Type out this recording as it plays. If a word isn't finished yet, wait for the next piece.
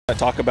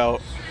talk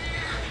about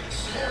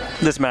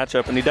this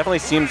matchup, and he definitely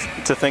seems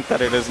to think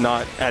that it is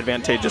not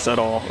advantageous at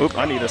all. Oop,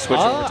 I need to switch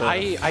over to...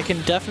 I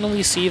can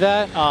definitely see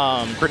that.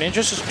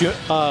 Greninja's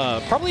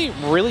just probably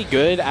really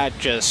good at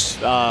just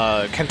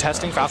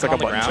contesting Falcon on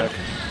the ground.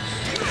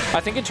 Check.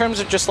 I think in terms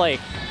of just like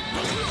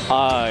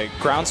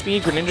ground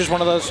speed, Greninja's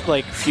one of those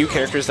like few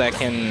characters that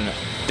can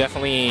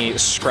definitely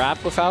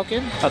scrap with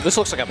Falcon. This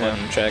looks like a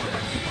button check.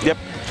 Yep.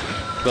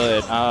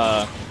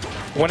 But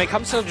when it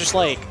comes to just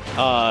like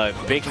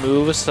big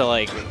moves to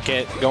like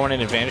get going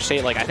in advantage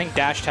state, like I think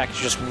dash attack is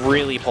just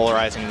really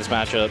polarizing this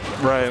matchup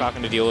for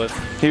Falcon to deal with.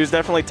 He was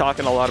definitely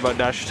talking a lot about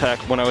dash attack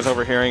when I was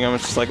overhearing him.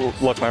 It's just like,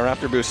 look, my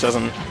Raptor boost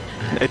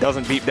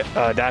doesn't beat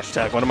dash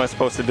attack. What am I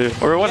supposed to do?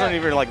 Or it wasn't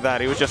even like that.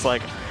 He was just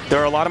like, there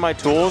are a lot of my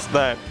tools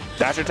that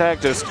dash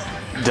attack just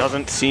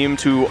doesn't seem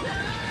to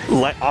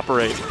let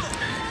operate.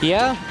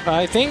 Yeah,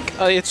 I think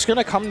it's going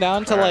to come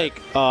down to like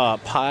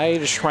Pi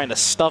just trying to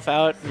stuff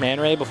out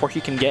ManRay before he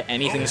can get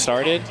anything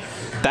started.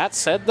 That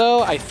said,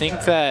 though, I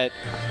think that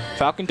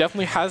Falcon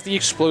definitely has the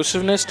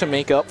explosiveness to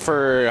make up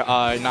for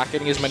not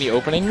getting as many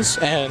openings.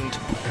 And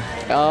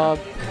I'll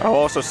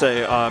also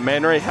say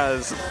ManRay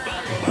has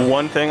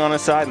one thing on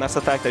his side, and that's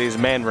the fact that he's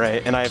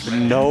ManRay, and I have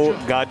no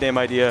goddamn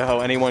idea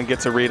how anyone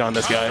gets a read on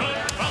this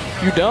guy.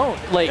 You don't.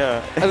 Like,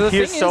 he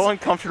is so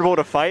uncomfortable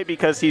to fight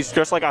because he's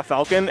just like a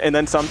Falcon, and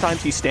then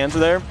sometimes he stands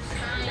there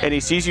and he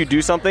sees you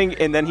do something,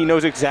 and then he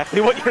knows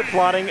exactly what you're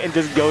plotting and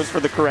just goes for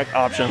the correct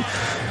option.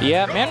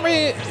 Yeah,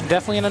 ManRay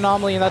definitely an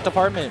anomaly in that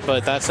department,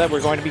 but that said, we're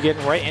going to be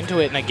getting right into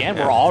it. And again,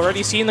 we're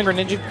already seeing the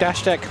Greninja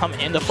dash attack come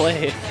into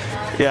play.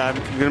 Yeah,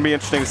 it's going to be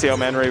interesting to see how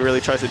ManRay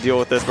really tries to deal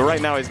with this, but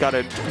right now he's got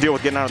to deal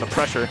with getting out of the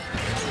pressure.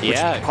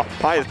 Yeah.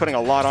 Pi is putting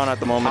a lot on at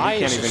the moment.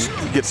 He can't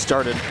even get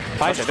started.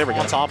 Pi's there we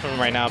go. On top of him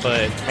right now,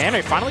 but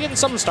ManRay finally getting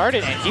something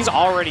started, and he's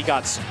already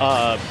got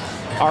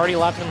already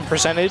lapping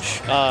percentage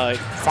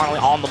finally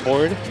on the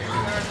board.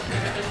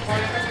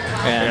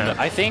 And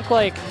I think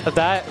like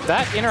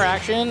that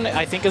interaction,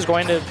 I think, is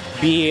going to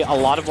be a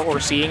lot of what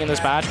we're seeing in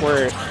this match,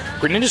 where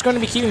Greninja's going to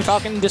be keeping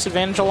Falcon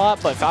disadvantage a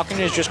lot, but Falcon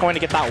is just going to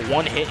get that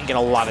one hit and get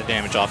a lot of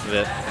damage off of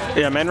it.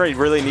 Yeah, ManRay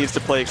really needs to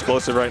play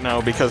explosive right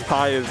now because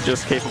Pi is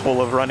just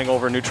capable of running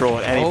over neutral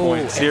at any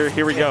point. So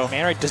here we go.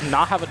 ManRay does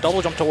not have a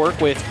double jump to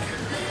work with.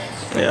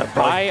 Yeah,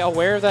 Pi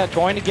aware that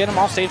going to get him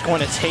off stage,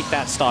 going to take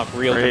that stock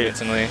real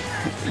convincingly.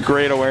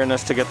 Great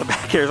awareness to get the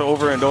back airs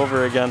over and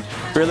over again.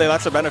 Really,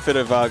 that's the benefit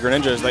of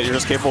Greninja, is that you're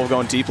just capable of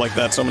going deep like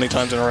that so many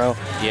times in a row.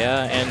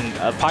 Yeah,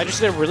 and Pi just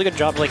did a really good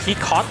job. Like, he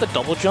caught the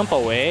double jump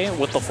away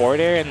with the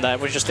forward air, and that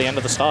was just the end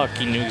of the stock.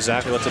 He knew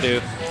exactly what to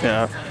do.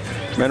 Yeah.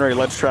 ManRay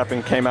ledge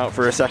trapping came out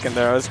for a second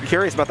there. I was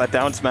curious about that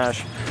down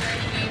smash.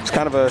 It's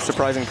kind of a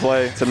surprising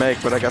play to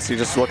make, but I guess he's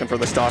just looking for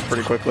the stock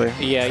pretty quickly.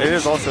 Yeah, it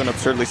is also an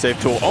absurdly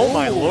safe tool. Oh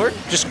my lord!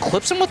 Just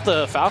clips him with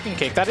the Falcon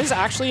kick. That is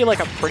actually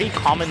like a pretty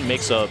common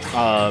mix-up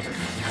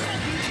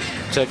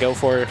to go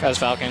for as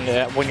Falcon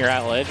when you're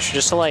at ledge.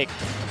 Just to like,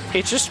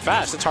 it's just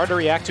fast. It's hard to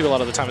react to a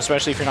lot of the time,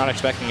 especially if you're not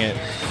expecting it.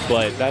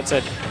 But that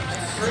said,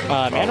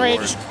 ManRay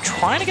just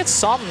trying to get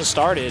something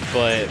started,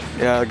 but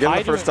yeah, getting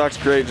the first stock's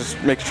great.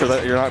 Just making sure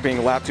that you're not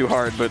being lapped too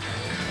hard. But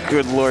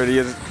good lord, he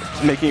is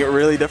making it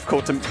really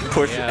difficult to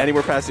push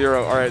anywhere past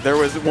 0. All right, there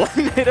was one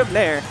hit of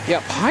Nair.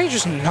 Yeah, Pi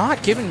just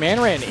not giving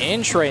ManRay an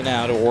inch right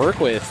now to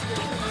work with.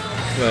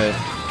 But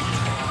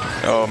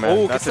oh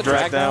man, that's a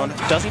drag down.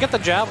 Doesn't get the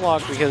jab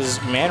lock because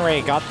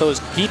ManRay got those.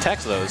 He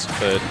techs those,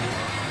 but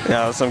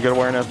yeah, some good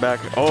awareness back.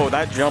 Oh,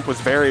 that jump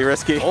was very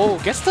risky. Oh,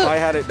 gets the. I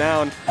had it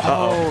down.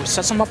 Oh,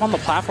 sets him up on the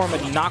platform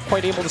and not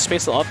quite able to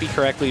space the up B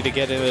correctly to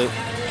get a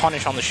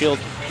punish on the shield.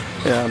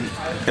 Yeah,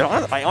 you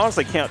know, I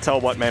honestly can't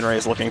tell what ManRay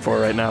is looking for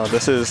right now.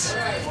 This is...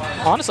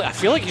 Honestly, I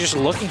feel like he's just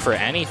looking for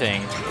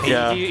anything.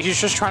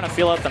 He's just trying to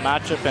feel out the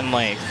matchup and,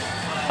 like,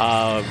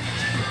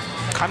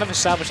 kind of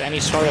establish any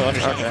sort of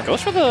understanding. Okay.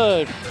 Goes for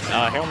the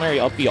Hail Mary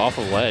up B off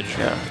of ledge.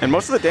 Yeah, and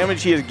most of the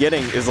damage he is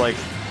getting is, like,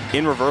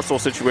 in reversal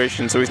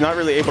situations, so he's not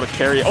really able to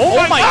carry it.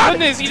 Oh my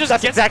goodness! He just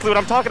That's exactly what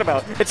I'm talking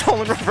about. It's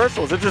all in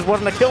reversals. It just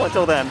wasn't a kill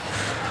until then.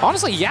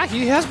 Honestly, yeah,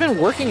 he has been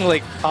working,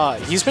 like,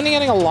 he's been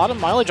getting a lot of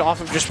mileage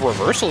off of just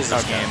reversals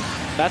this game.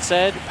 That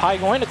said, Pi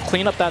going to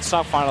clean up that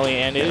stock finally,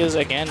 and it is,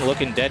 again,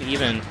 looking dead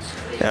even.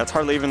 Yeah, it's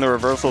hardly even the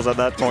reversals at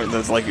that point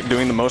that's, like,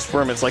 doing the most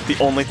for him. It's, like, the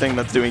only thing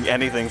that's doing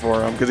anything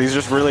for him, because he's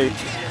just really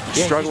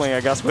struggling,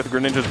 I guess, with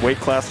Greninja's weight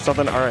class or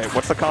something. All right,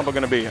 what's the combo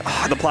going to be?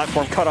 The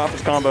platform cut off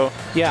his combo.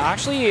 Yeah,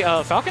 actually,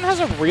 Falcon has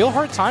a real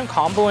hard time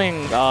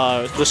comboing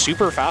the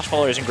super fast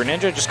followers, and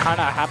Greninja just kind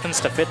of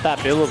happens to fit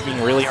that bill of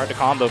being really hard to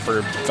combo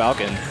for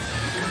Falcon.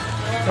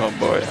 Oh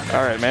boy.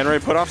 All right,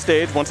 ManRay put off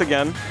stage once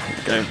again.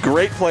 Okay,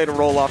 great play to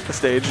roll off the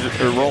stage,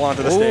 or roll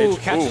onto the stage.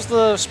 Catches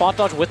the spot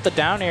dodge with the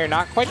down air.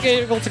 Not quite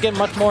able to get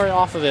much more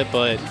off of it,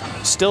 but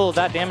still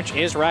that damage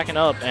is racking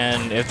up.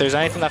 And if there's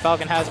anything that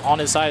Falcon has on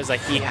his side, is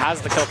that he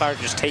has the kill power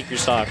to just take your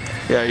stock.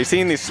 Yeah, you're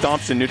seeing these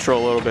stomps in neutral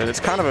a little bit.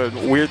 It's kind of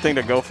a weird thing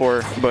to go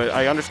for, but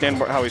I understand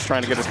how he's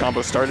trying to get his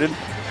combo started.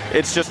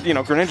 It's just, you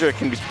know, Greninja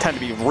can tend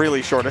to be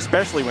really short,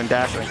 especially when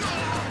dashing.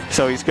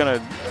 So he's going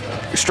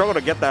to struggle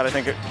to get that, I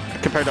think,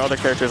 compared to other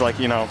characters like,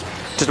 you know,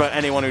 just about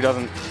anyone who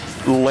doesn't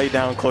lay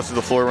down close to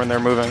the floor when they're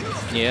moving.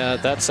 Yeah,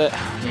 that's it.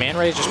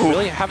 ManRay just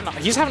really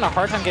he's having a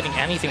hard time getting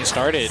anything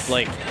started.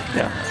 Like,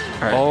 yeah.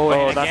 All right. Oh,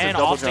 and again,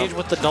 off stage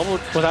with the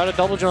without a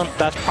double jump.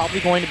 That's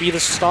probably going to be the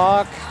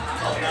stock.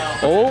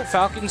 Oh,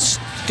 Falcon's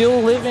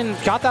still living.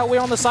 Got that way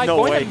on the side. No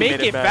going way, to make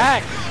it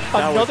back.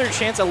 Another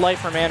chance at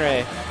life for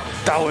ManRay.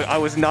 I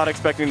was not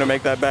expecting to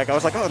make that back. I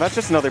was like, oh, that's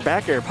just another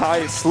back air.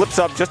 Pi slips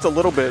up just a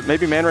little bit.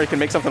 Maybe ManRay can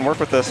make something work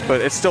with this, but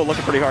it's still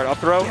looking pretty hard. Up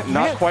throw,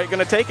 not quite going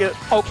to take it.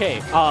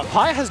 Okay,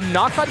 Pi has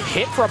not got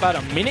hit for about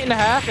a minute and a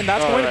half, and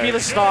that's going to be the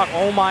stock.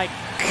 Oh my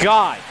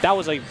god, that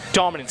was a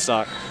dominant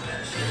stock.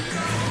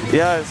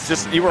 Yeah, it's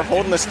just you were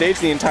holding the stage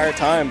the entire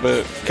time,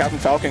 but Captain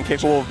Falcon,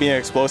 capable of being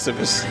explosive,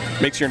 just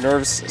makes your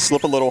nerves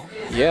slip a little.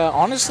 Yeah,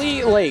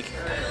 honestly, like,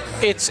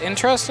 it's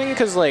interesting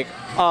because, like,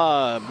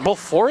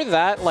 before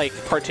that, like,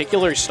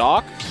 particular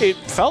stock, it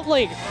felt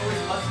like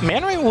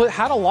ManRay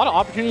had a lot of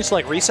opportunities to,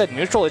 like, reset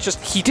neutral. It's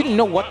just he didn't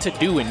know what to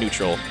do in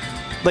neutral.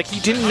 Like,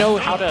 he didn't know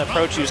how to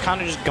approach. He was kind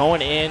of just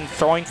going in,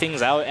 throwing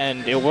things out,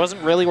 and it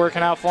wasn't really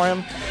working out for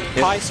him.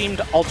 Pi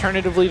seemed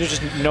alternatively to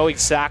just know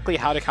exactly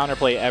how to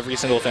counterplay every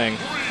single thing.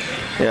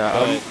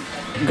 Yeah,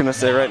 I'm going to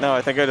say right now,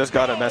 I think I just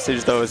got a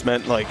message, though, is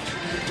meant, like,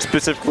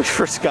 specifically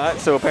for Scott,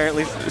 so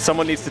apparently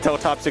someone needs to tell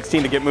top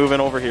 16 to get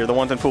moving over here, the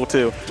ones in pool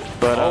 2.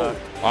 But,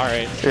 all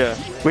right. Yeah,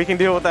 we can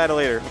deal with that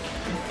later.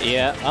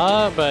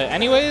 Yeah, but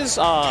anyways,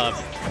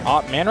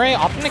 ManRay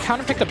opting to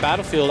counterpick the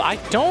battlefield. I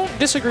don't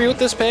disagree with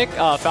this pick.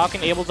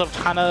 Falcon able to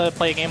kind of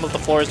play a game of the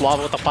floors,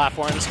 lava with the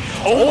platforms.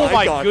 Oh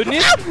my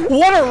goodness!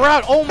 What a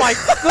route! Oh my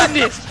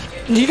goodness!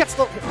 He gets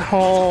the...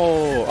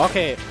 Oh,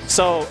 okay.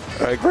 So,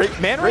 great.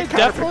 ManRay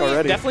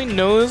definitely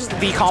knows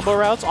the combo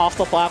routes off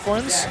the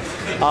platforms,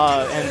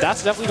 and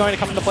that's definitely going to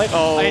come into play.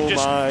 Oh, and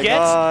just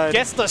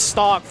gets the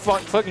stock,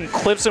 fucking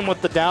clips him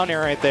with the down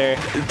air right there.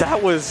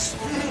 That was...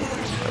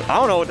 I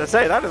don't know what to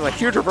say. That is a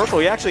huge reversal.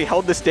 He actually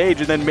held the stage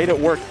and then made it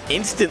work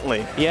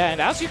instantly. Yeah, and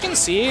as you can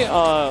see,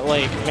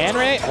 like,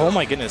 ManRay, oh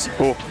my goodness.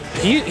 Ooh.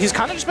 He's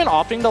kind of just been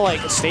opting to, like,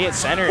 stay at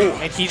center,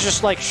 and he's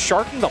just, like,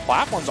 sharking the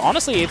platforms.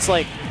 Honestly, it's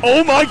like...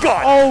 Oh my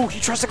god! Oh, he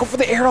tries to go for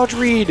the air dodge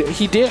read.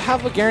 He did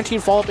have a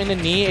guaranteed follow-up in the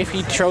knee if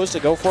he chose to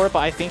go for it, but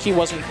I think he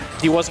wasn't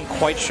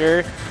quite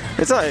sure.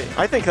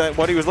 I think that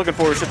what he was looking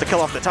for was just to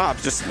kill off the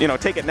tops. Just, you know,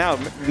 take it now,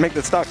 make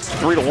the stocks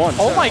 3-1.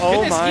 Oh my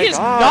goodness, he is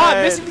not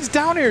missing these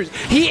down airs.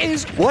 He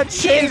is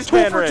 2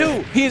 for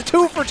 2. He is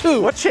 2 for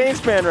 2. What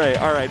changed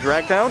ManRay? All right,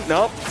 drag down.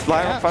 Nope.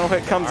 Final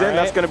hit comes in.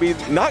 That's going to be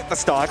not the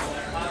stock.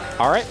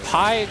 All right,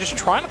 Pi just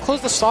trying to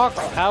close the stock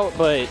out,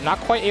 but not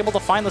quite able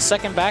to find the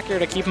second back air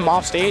to keep him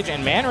off stage.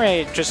 And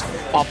ManRay just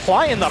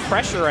applying the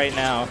pressure right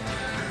now.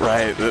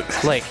 Right.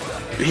 Like,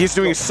 he's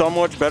doing so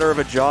much better of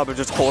a job of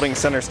just holding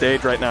center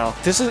stage right now.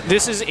 This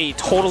is a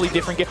totally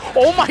different game.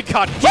 Oh my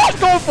god, he's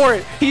going for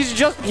it.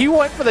 He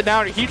went for the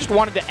downer. He just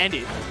wanted to end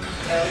it.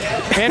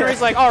 ManRay's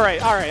like, all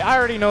right, I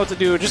already know what to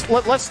do. Just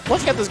let's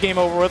get this game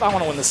over with. I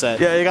want to win the set.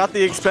 Yeah, you got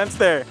the expense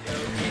there.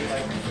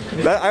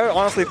 I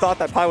honestly thought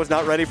that Pi was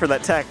not ready for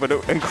that tech, but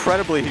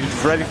incredibly,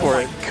 he's ready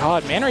for it. Oh my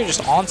god, ManRay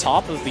just on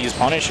top of these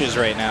punishes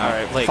right now. All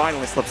right, like,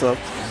 finally slips up.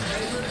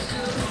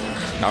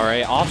 All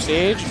right, off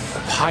stage.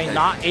 Pi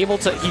not able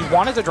to. He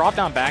wanted to drop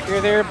down back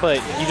air there, but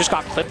he just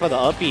got clipped by the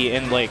uppy,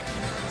 and like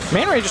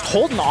ManRay just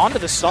holding on to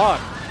the stock.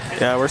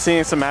 Yeah, we're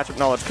seeing some matchup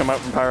knowledge come out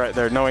from Pi right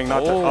there, knowing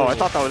not to. Oh, I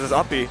thought that was his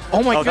uppy.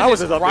 Oh my goodness! That was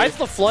his uppy. Rise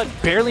the Flood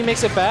barely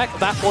makes it back.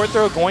 That forward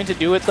throw going to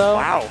do it though.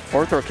 Wow,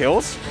 forward throw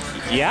kills.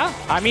 Yeah,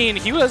 I mean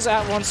he was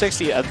at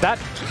 160.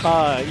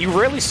 You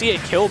rarely see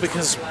it kill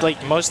because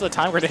like most of the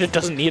time Greninja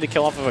doesn't need a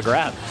kill off of a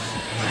grab.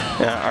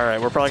 Yeah, all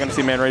right. We're probably going to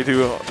see ManRay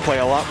to play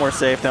a lot more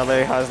safe now that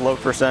he has low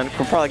percent.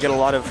 We'll probably get a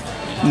lot of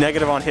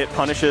negative on hit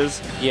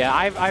punishes. Yeah,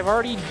 I've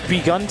already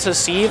begun to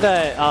see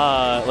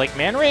that like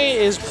ManRay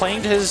is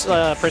playing to his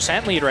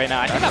percent lead right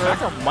now. I think that back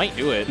throw might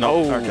do it.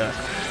 No. Okay.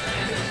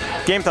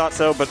 Game thought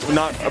so, but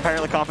not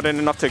apparently confident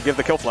enough to give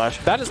the kill flash.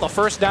 That is the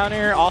first down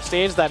air off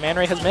stage that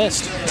ManRay has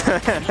missed.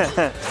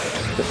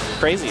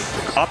 Crazy.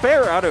 Up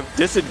air out of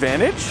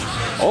disadvantage?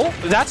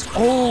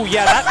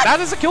 Yeah, that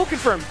is a kill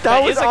confirmed.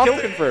 That is a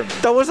kill confirmed.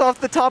 That was off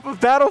the top of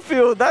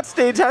Battlefield. That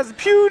stage has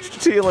huge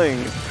ceiling.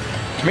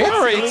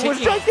 ManRay was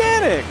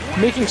gigantic.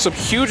 Making some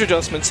huge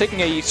adjustments,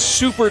 taking a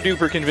super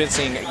duper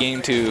convincing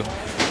game 2.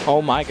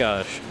 Oh my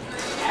gosh.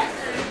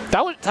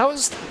 That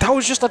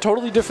was just a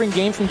totally different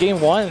game from game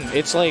 1.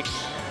 It's like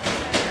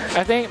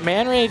I think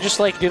ManRay just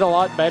like did a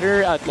lot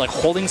better at like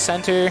holding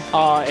center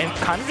and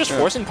kind of just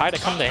forcing Pi to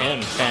come to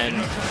him. And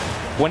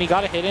when he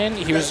got a hit in,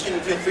 he was. Feel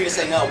free to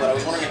say no, but I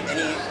was wondering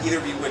if either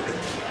of you would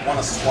want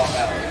to swap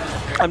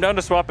out. I'm down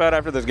to swap out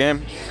after this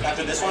game.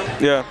 After this one?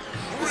 Yeah.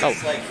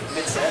 It's like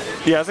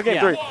mid-set? Yeah, it's a game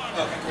 3. Okay,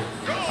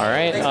 cool. All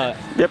right.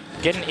 Yep.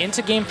 Getting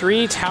into game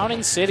 3, Town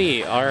and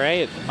City. All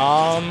right.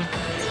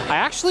 I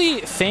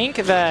actually think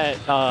that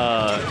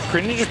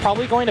Greninja is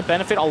probably going to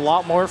benefit a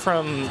lot more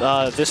from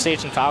this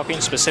stage than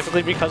Falcon,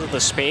 specifically because of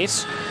the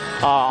space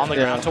on the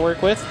ground to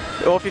work with.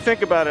 Well, if you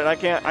think about it, I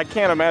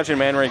can't imagine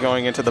ManRay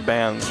going into the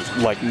bans,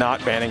 like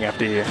not banning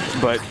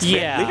FD, but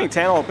leaving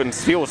Tannel open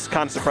feels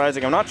kind of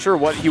surprising. I'm not sure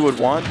what he would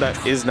want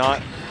that is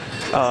not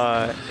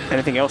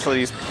anything else that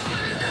he's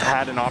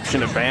had an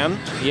option to ban.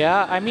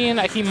 Yeah, I mean,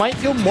 he might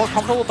feel more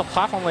comfortable with the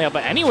platform layout,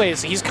 but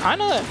anyways, he's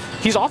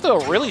off to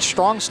a really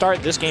strong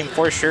start this game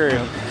for sure.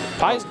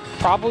 Pie's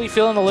probably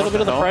feeling a little bit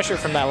of the pressure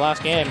from that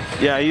last game.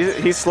 Yeah,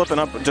 he's slipping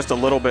up just a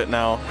little bit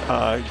now.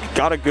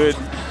 Got a good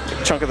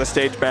chunk of the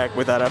stage back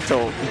with that F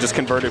tilt, just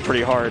converted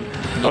pretty hard.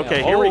 Yeah.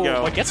 Okay, here we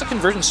go. But gets a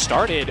conversion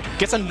started.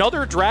 Gets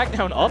another drag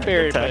down up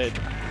air, but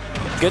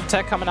good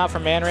tech coming out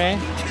from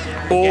ManRay.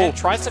 Again,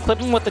 tries to clip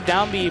him with the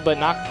down B, but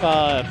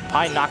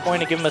Pie not going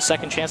to give him a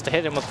second chance to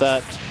hit him with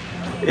that.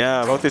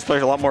 Yeah, both these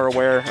players are a lot more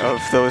aware of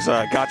those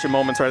gotcha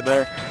moments right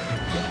there.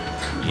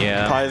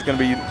 Yeah. Pie is going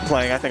to be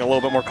playing, I think, a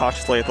little bit more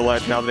cautiously at the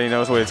ledge now that he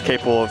knows what it's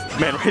capable of.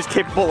 ManRay's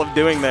capable of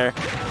doing there.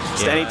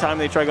 Just anytime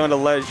they try going to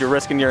ledge, you're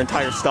risking your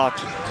entire stock.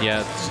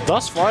 Yeah.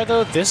 Thus far,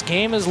 though, this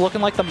game is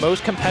looking like the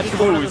most competitive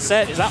one of the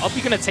set. Is that up?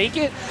 You going to take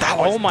it?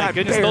 Oh my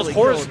goodness!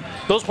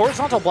 Those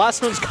horizontal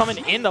blast zones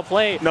coming into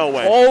play. No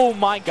way. Oh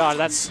my god,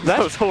 that's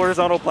those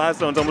horizontal blast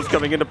zones almost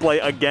coming into play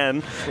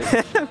again.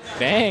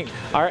 Dang.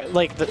 All right,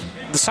 like the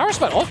Sour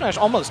Spot Ultra Smash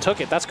almost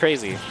took it. That's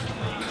crazy.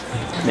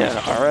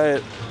 Yeah. All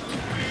right.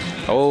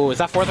 Oh, is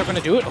that fourth they're going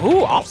to do it?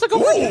 Ooh, obstacle!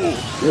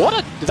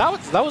 What a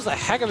that was a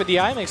heck of a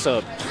DI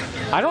mix-up.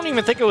 I don't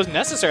even think it was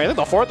necessary. I think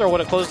the fourth throw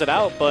would have closed it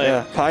out, but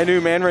yeah, Pie knew,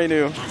 ManRay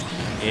knew.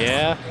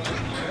 Yeah.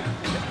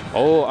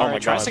 Oh, all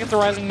right. Tries to get the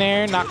rising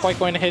there. Not quite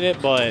going to hit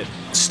it, but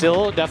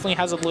still definitely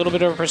has a little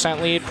bit of a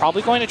percent lead.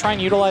 Probably going to try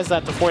and utilize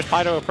that to force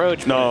Pie to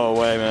approach. No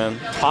way, man.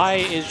 Pie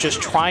is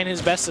just trying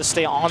his best to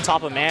stay on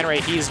top of ManRay.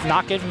 He's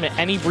not giving him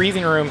any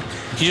breathing room.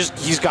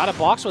 He's got a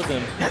box with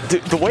him. Yeah,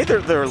 the way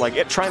they're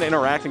like trying to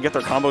interact and get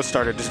their combos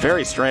started is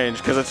very strange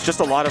because it's just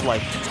a lot of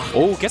like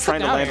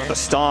trying to land with a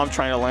stomp,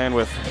 trying to land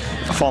with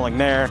a falling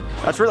nair.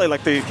 That's really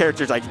like the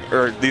characters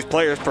or these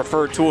players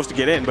prefer tools to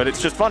get in, but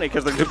it's just funny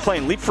because they're just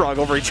playing leapfrog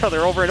over each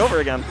other over and over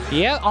again.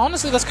 Yeah,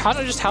 honestly, that's kind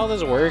of just how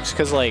this works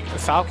because like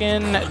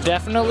Falcon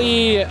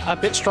definitely a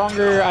bit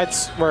stronger.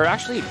 Or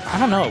actually, I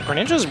don't know.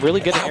 Greninja's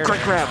really good at air.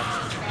 Great grab.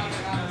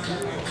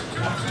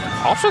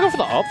 I'll actually go for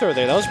the up throw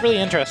there. That was really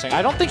interesting.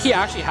 I don't think he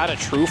actually had a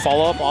true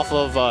follow-up off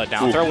of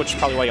down throw, which is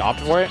probably why he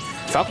opted for it.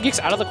 Falcon Geeks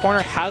out of the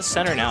corner, has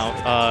center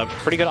now.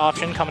 Pretty good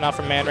option coming out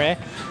from ManRay.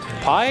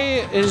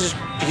 Pie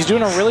he's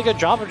doing a really good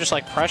job of just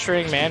like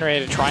pressuring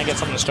ManRay to try and get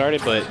something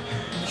started, but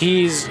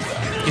he's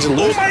losing.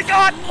 Oh my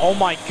god! Oh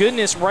my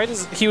goodness! Right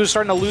as he was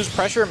starting to lose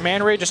pressure,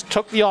 ManRay just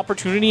took the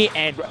opportunity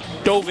and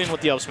dove in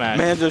with the up smash.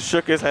 Man just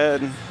shook his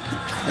head.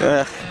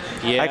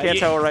 Yeah, I can't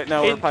tell right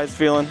now where Pie's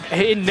feeling.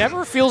 It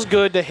never feels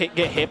good to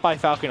get hit by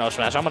Falcon up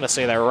smash. I'm going to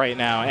say that right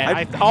now.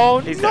 And oh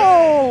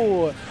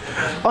no!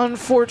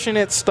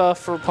 Unfortunate stuff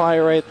for Pie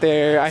right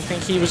there. I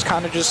think he was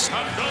kind of just...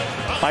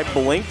 I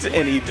blinked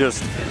and he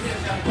just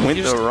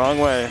went the wrong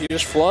way. He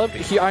just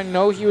flubbed. I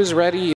know he was ready.